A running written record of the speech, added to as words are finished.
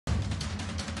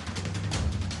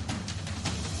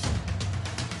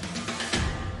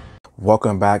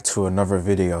Welcome back to another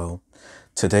video.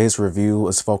 Today's review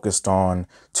is focused on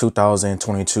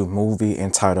 2022 movie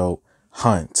entitled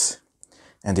Hunt.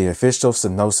 And the official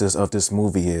synopsis of this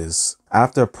movie is,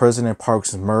 after President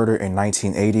Park's murder in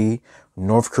 1980,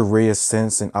 North Korea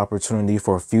sensed an opportunity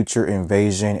for future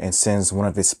invasion and sends one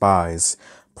of its spies.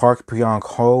 Park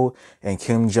Pyong-ho and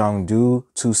Kim Jong-do,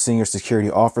 two senior security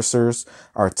officers,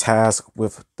 are tasked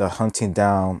with hunting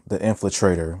down the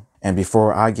infiltrator. And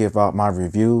before I give out my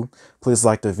review, please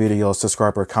like the video,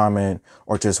 subscribe or comment,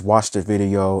 or just watch the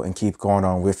video and keep going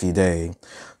on with your day.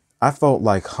 I felt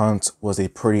like Hunt was a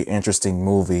pretty interesting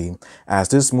movie, as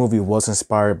this movie was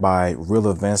inspired by real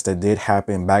events that did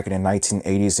happen back in the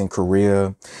 1980s in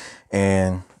Korea,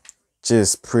 and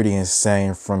just pretty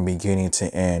insane from beginning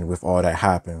to end with all that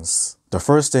happens. The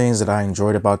first things that I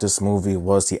enjoyed about this movie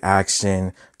was the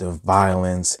action, the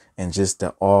violence, and just the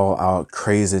all-out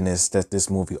craziness that this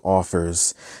movie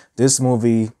offers. This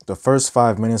movie, the first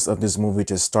 5 minutes of this movie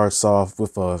just starts off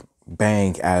with a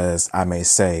bang, as I may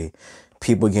say.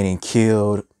 People getting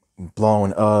killed,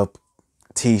 blown up,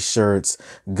 t-shirts,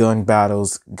 gun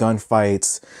battles,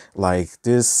 gunfights. Like,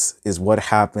 this is what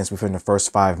happens within the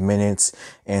first 5 minutes,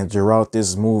 and throughout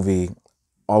this movie,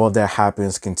 all of that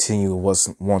happens continue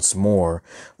once more,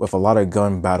 with a lot of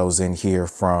gun battles in here,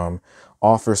 from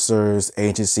officers,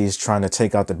 agencies trying to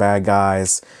take out the bad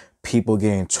guys, people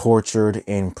getting tortured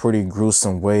in pretty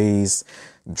gruesome ways,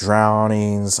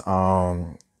 drownings,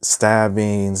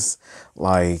 stabbings.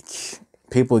 Like,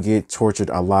 people get tortured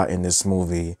a lot in this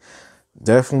movie.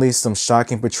 Definitely some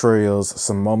shocking portrayals,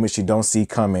 some moments you don't see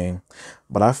coming,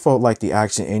 but I felt like the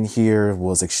action in here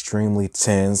was extremely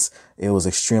tense. It was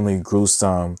extremely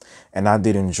gruesome, and I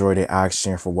did enjoy the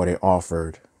action for what it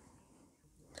offered.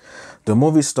 The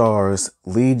movie stars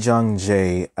Lee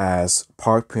Jung-jae as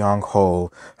Park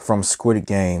Pyong-ho from Squid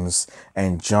Games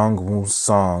and Jung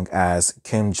Woo-sung as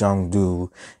Kim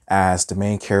Jong-do as the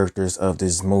main characters of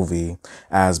this movie,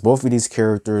 as both of these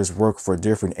characters work for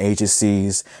different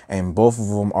agencies, and both of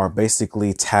them are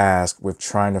basically tasked with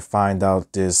trying to find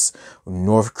out this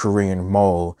North Korean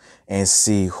mole and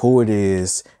see who it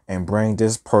is and bring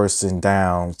this person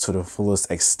down to the fullest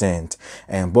extent.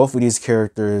 And both of these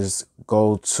characters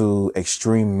go to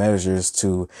extreme measures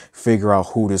to figure out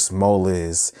who this mole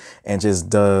is, and just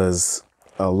does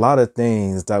a lot of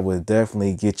things that would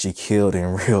definitely get you killed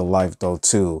in real life though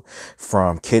too,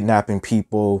 from kidnapping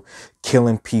people,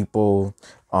 killing people,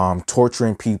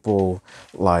 torturing people.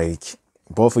 Like,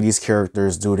 both of these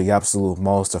characters do the absolute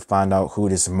most to find out who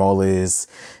this mole is,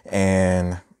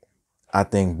 and I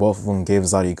think both of them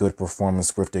gives out a good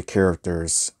performance with their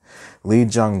characters. Lee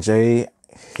Jung-jae,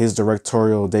 his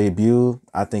directorial debut,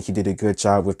 I think he did a good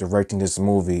job with directing this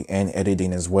movie and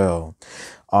editing as well.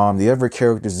 The other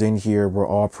characters in here were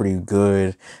all pretty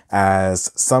good,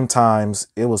 as sometimes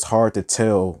it was hard to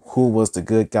tell who was the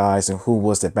good guys and who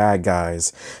was the bad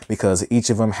guys, because each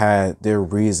of them had their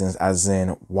reasons as in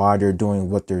why they're doing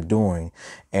what they're doing.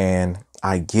 And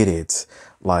I get it.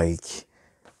 Like,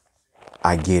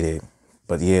 I get it.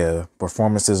 But yeah,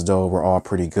 performances though were all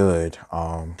pretty good.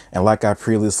 And like I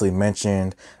previously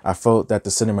mentioned, I felt that the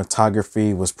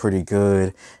cinematography was pretty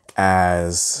good,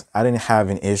 as I didn't have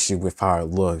an issue with how it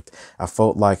looked. I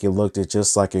felt like it looked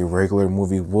just like a regular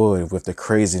movie would, with the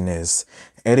craziness.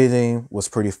 Editing was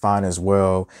pretty fine as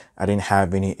well. I didn't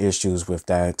have any issues with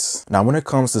that. Now, when it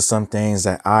comes to some things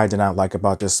that I did not like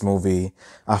about this movie,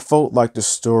 I felt like the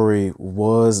story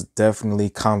was definitely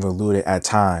convoluted at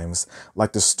times.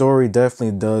 Like, the story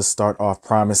definitely does start off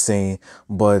promising,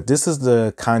 but this is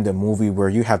the kind of movie where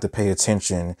you have to pay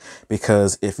attention,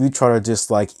 because if you try to just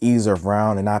like ease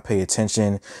around and not pay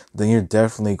attention, then you're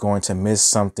definitely going to miss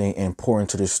something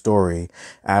important to the story.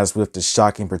 As with the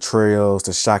shocking portrayals,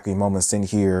 the shocking moments in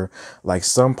here, like,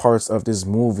 some parts of this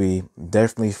movie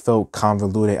definitely felt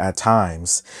convoluted at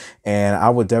times, and I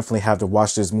would definitely have to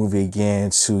watch this movie again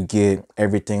to get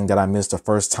everything that I missed the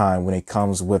first time when it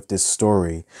comes with this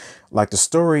story. Like, the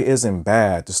story isn't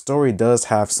bad. The story does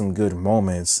have some good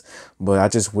moments, but I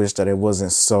just wish that it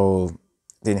wasn't so,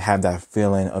 didn't have that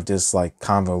feeling of just like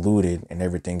convoluted and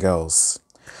everything else.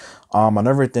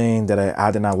 Another thing that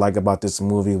I did not like about this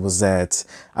movie was that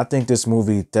I think this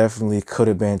movie definitely could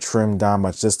have been trimmed down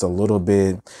by just a little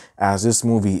bit, as this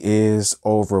movie is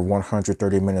over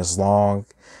 130 minutes long.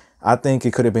 I think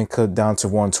it could have been cut down to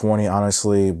 120,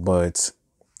 honestly, but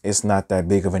it's not that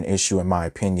big of an issue in my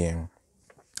opinion.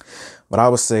 But I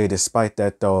would say, despite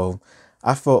that though,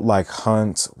 I felt like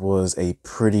Hunt was a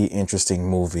pretty interesting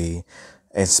movie.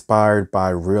 inspired by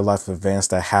real life events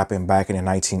that happened back in the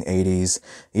 1980s.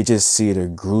 You just see the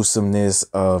gruesomeness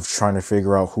of trying to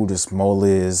figure out who this mole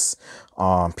is.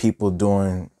 People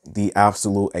doing the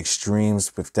absolute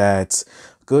extremes with that.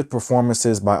 Good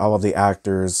performances by all of the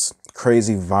actors.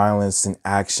 Crazy violence and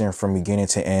action from beginning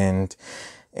to end.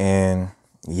 And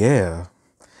yeah.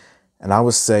 And I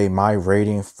would say my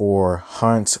rating for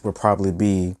Hunt would probably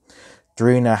be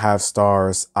 3.5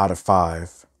 stars out of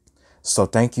 5. So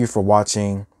thank you for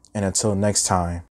watching, and until next time.